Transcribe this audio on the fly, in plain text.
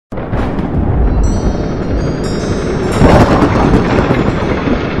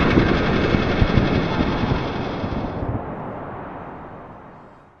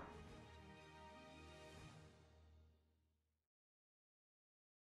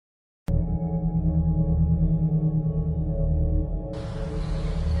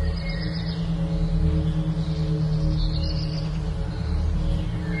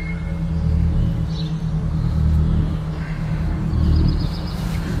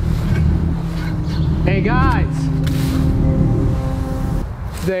Hey guys!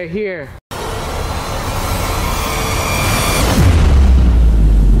 They're here.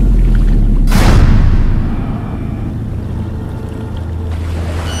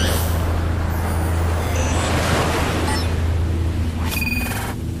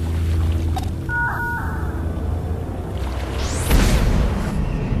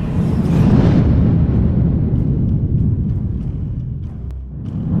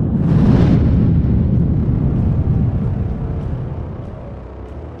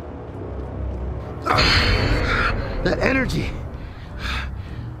 That energy.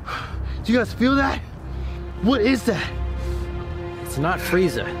 Do you guys feel that? What is that? It's not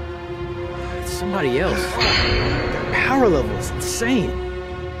Frieza. It's somebody else. Their power level is insane.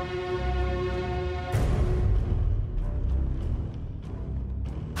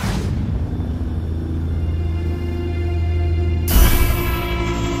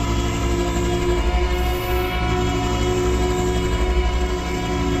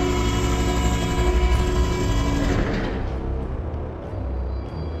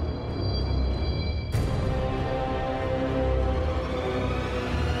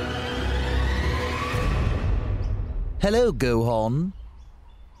 Hello, Gohan.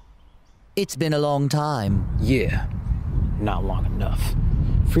 It's been a long time. Yeah, not long enough.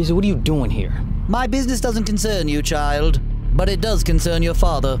 Frieza, what are you doing here? My business doesn't concern you, child, but it does concern your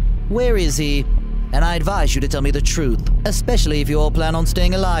father. Where is he? And I advise you to tell me the truth, especially if you all plan on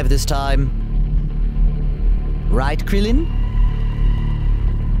staying alive this time. Right, Krillin?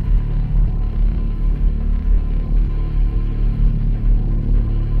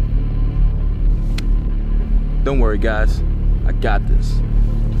 Don't worry, guys. I got this.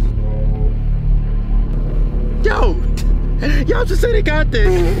 Yo! Y'all just said they got this!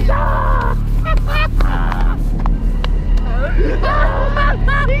 He said he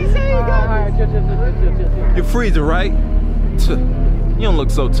got this! You're Frieza, right? You don't look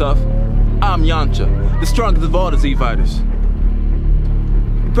so tough. I'm Yamcha, the strongest of all the Z-Fighters.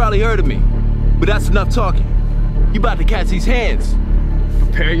 You probably heard of me, but that's enough talking. You about to catch these hands.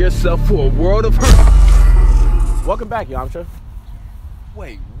 Prepare yourself for a world of hurt. Welcome back, Yamcha.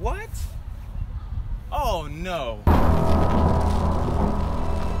 Wait, what? Oh no.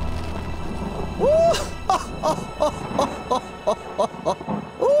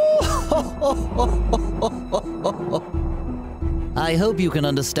 I hope you can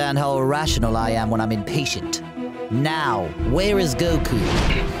understand how irrational I am when I'm impatient. Now, where is Goku?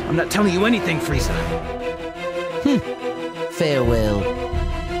 I'm not telling you anything, Frieza. Farewell.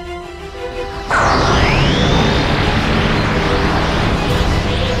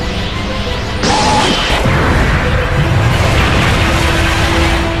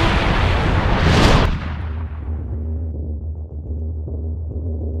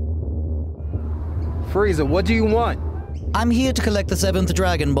 Frieza, what do you want? I'm here to collect the 7th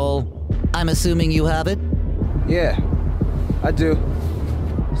Dragon Ball. I'm assuming you have it? Yeah, I do.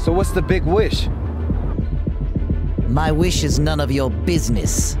 So what's the big wish? My wish is none of your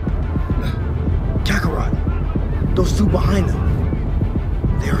business. Kakarot, those two behind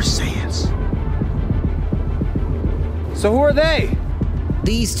them, they are Saiyans. So who are they?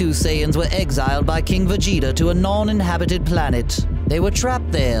 These two Saiyans were exiled by King Vegeta to a non-inhabited planet. They were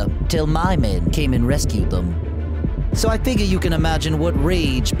trapped there till my men came and rescued them. So I figure you can imagine what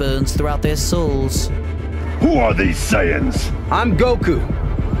rage burns throughout their souls. Who are these Saiyans? I'm Goku,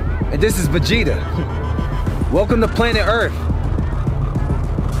 and this is Vegeta. Welcome to planet Earth,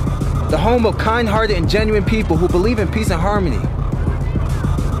 the home of kind-hearted and genuine people who believe in peace and harmony.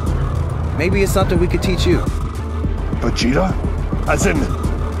 Maybe it's something we could teach you. Vegeta? As in,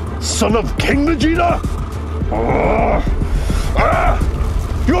 son of King Vegeta?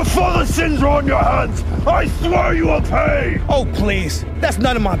 Your father's sins are on your hands! I swear you will pay! Oh, please. That's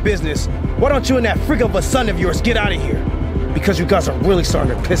none of my business. Why don't you and that freak of a son of yours get out of here? Because you guys are really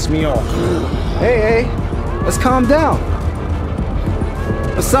starting to piss me off. Hey, let's calm down.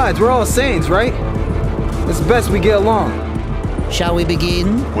 Besides, we're all Saiyans, right? It's best we get along. Shall we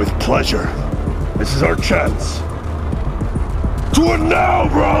begin? With pleasure. This is our chance. Do it now,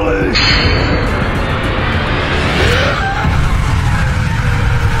 Broly!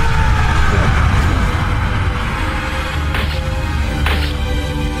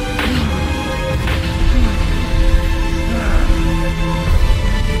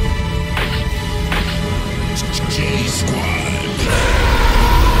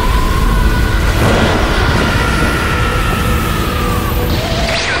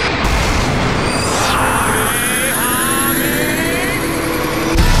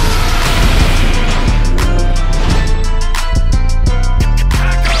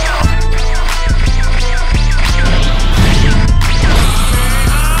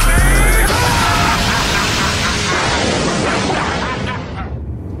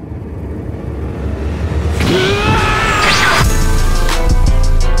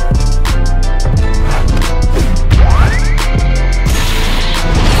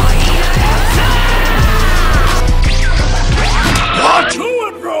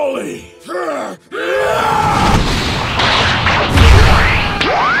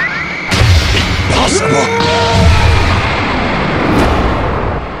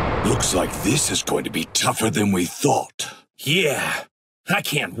 This is going to be tougher than we thought. Yeah, I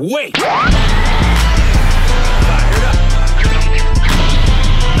can't wait!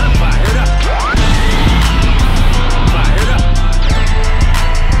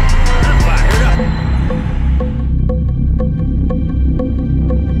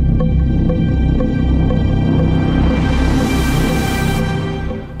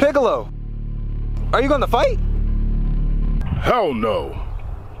 Piccolo, are you gonna fight? Hell no.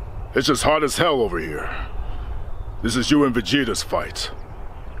 It's just hot as hell over here. This is you and Vegeta's fight.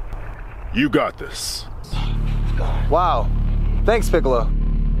 You got this. Wow. Thanks, Piccolo.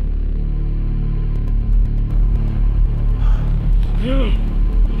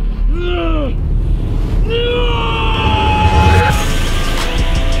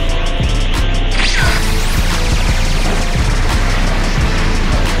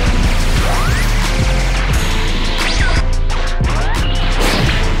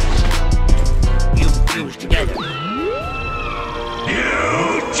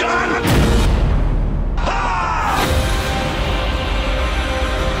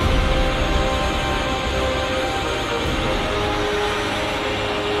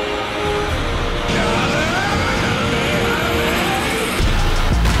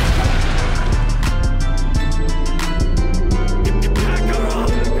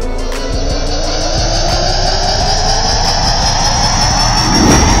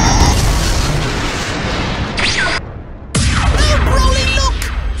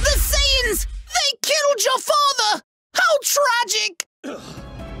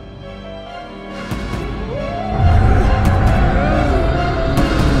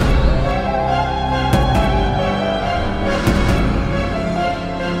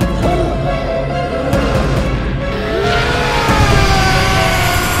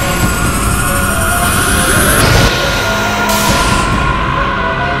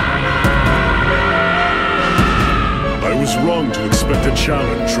 Wrong to expect a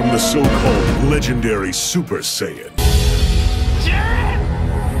challenge from the so-called legendary Super Saiyan.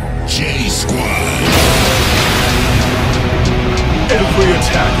 J-Squad! Every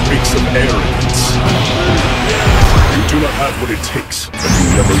attack reeks of arrogance. You do not have what it takes, and you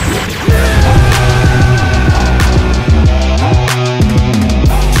never will.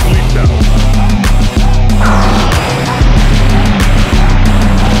 Sleep now.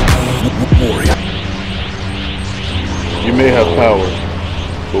 Warrior. You may have power,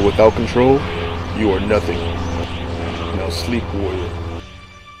 but without control, you are nothing. Now sleep, warrior.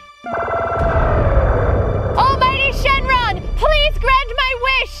 Almighty Shenron, please grant my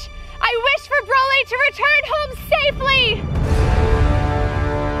wish! I wish for Broly to return home safely!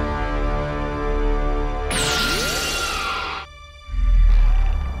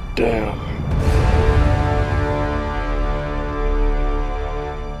 Damn.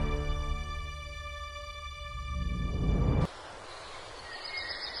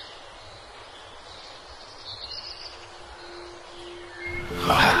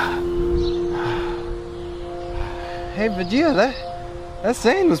 Hey, Vegeta, that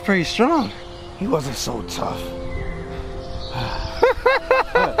Saiyan was pretty strong. He wasn't so tough. I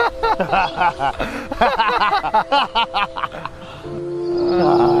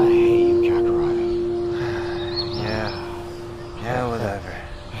hate you, Kakarot. Yeah, whatever.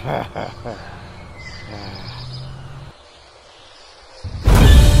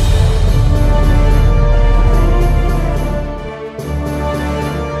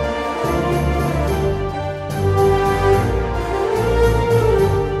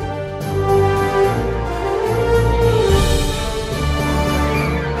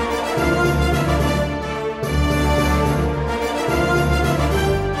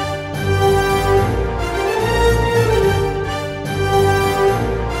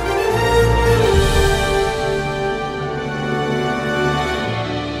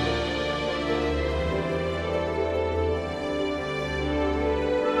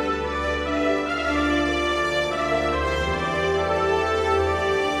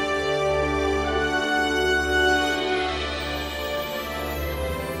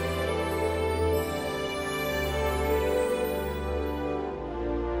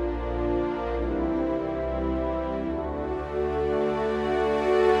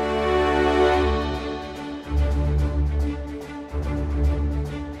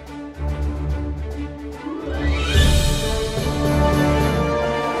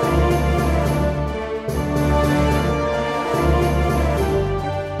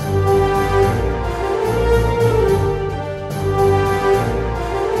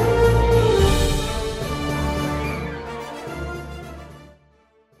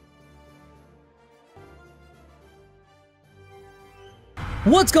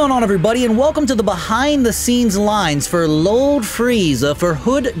 What's going on, everybody, and welcome to the behind-the-scenes lines for Lord Frieza for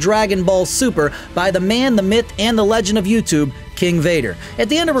Hood Dragon Ball Super by the man, the myth, and the legend of YouTube, King Vader. At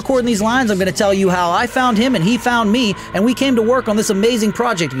the end of recording these lines, I'm going to tell you how I found him and he found me, and we came to work on this amazing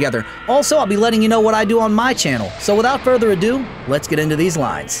project together. Also, I'll be letting you know what I do on my channel. So without further ado, let's get into these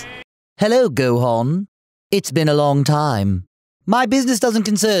lines. Hello, Gohan. It's been a long time. My business doesn't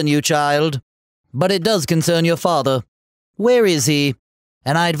concern you, child, but it does concern your father. Where is he?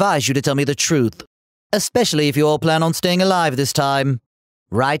 And I advise you to tell me the truth, especially if you all plan on staying alive this time.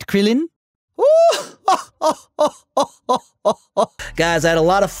 Right, Krillin? Guys, I had a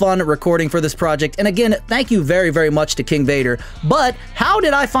lot of fun recording for this project, and again, thank you very, very much to King Vader. But how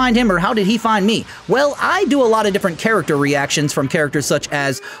did I find him, or how did he find me? Well, I do a lot of different character reactions from characters such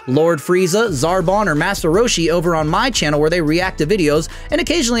as Lord Frieza, Zarbon, or Master Roshi over on my channel where they react to videos, and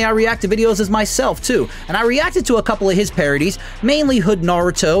occasionally I react to videos as myself too. And I reacted to a couple of his parodies, mainly Hood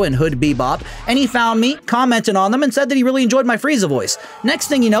Naruto and Hood Bebop, and he found me, commented on them, and said that he really enjoyed my Frieza voice. Next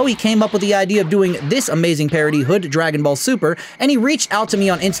thing you know, he came up with the idea of doing this amazing parody, Hood Dragon Ball Super, and he reached out to me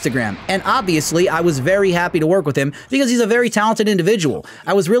on Instagram. And obviously, I was very happy to work with him because he's a very talented individual.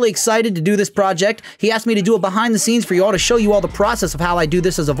 I was really excited to do this project. He asked me to do it behind the scenes for you all to show you all the process of how I do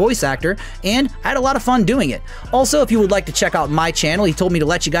this as a voice actor, and I had a lot of fun doing it. Also, if you would like to check out my channel, he told me to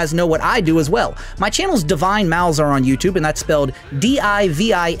let you guys know what I do as well. My channel's Divine Malzar on YouTube, and that's spelled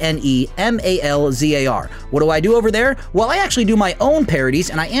D-I-V-I-N-E-M-A-L-Z-A-R. What do I do over there? Well, I actually do my own parodies,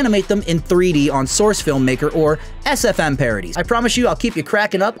 and I animate them in 3D on Source Filmmaker, or SFM parodies. I promise you, I'll keep you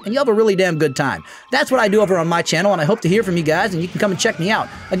cracking up, and you'll have a really damn good time. That's what I do over on my channel, and I hope to hear from you guys, and you can come and check me out.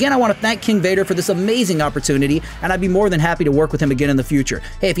 Again, I want to thank King Vader for this amazing opportunity, and I'd be more than happy to work with him again in the future.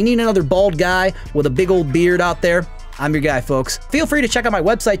 Hey, if you need another bald guy with a big old beard out there, I'm your guy, folks. Feel free to check out my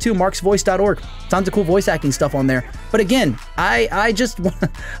website too, marksvoice.org. Tons of cool voice acting stuff on there. But again, I'm just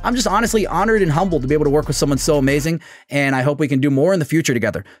honestly honored and humbled to be able to work with someone so amazing, and I hope we can do more in the future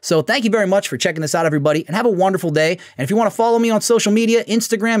together. So thank you very much for checking this out, everybody, and have a wonderful day. And if you want to follow me on social media,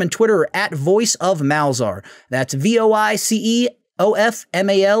 Instagram and Twitter are at Voice of Malzar. That's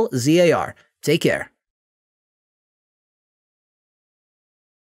VoiceofMalzar. Take care.